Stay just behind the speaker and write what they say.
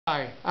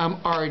Hi,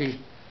 I'm Arty,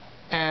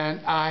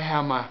 and I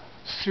am a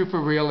super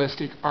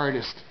realistic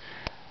artist.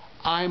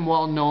 I'm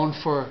well known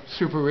for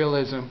super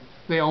realism.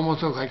 They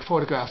almost look like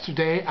photographs.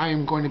 Today I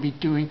am going to be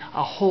doing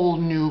a whole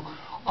new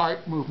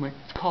art movement.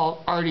 It's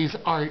called Arty's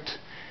Art,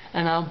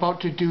 and I'm about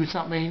to do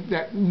something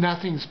that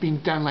nothing's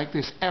been done like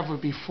this ever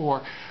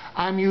before.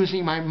 I'm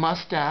using my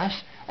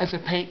mustache as a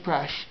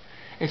paintbrush.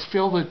 It's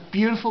filled with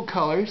beautiful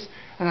colors,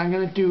 and I'm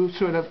going to do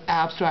sort of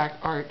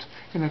abstract art.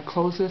 I'm going to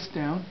close this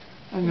down.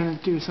 I'm going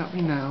to do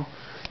something now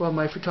while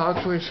my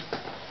photographer's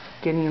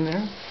getting in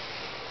there.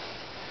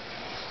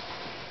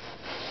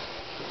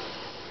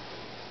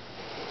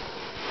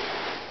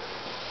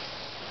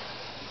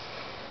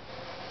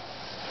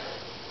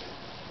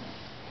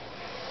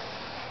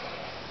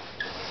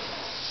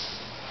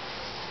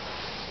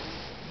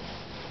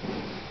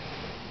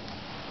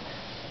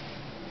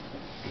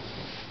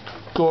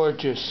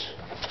 Gorgeous.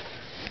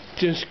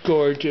 Just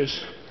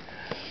gorgeous.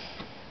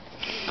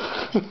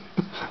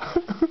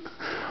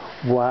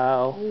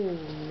 Wow. Ooh,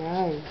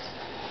 nice.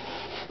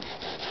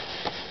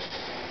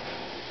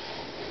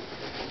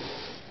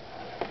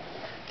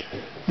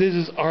 This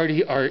is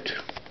Arty Art.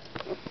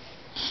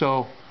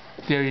 So,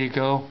 there you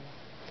go.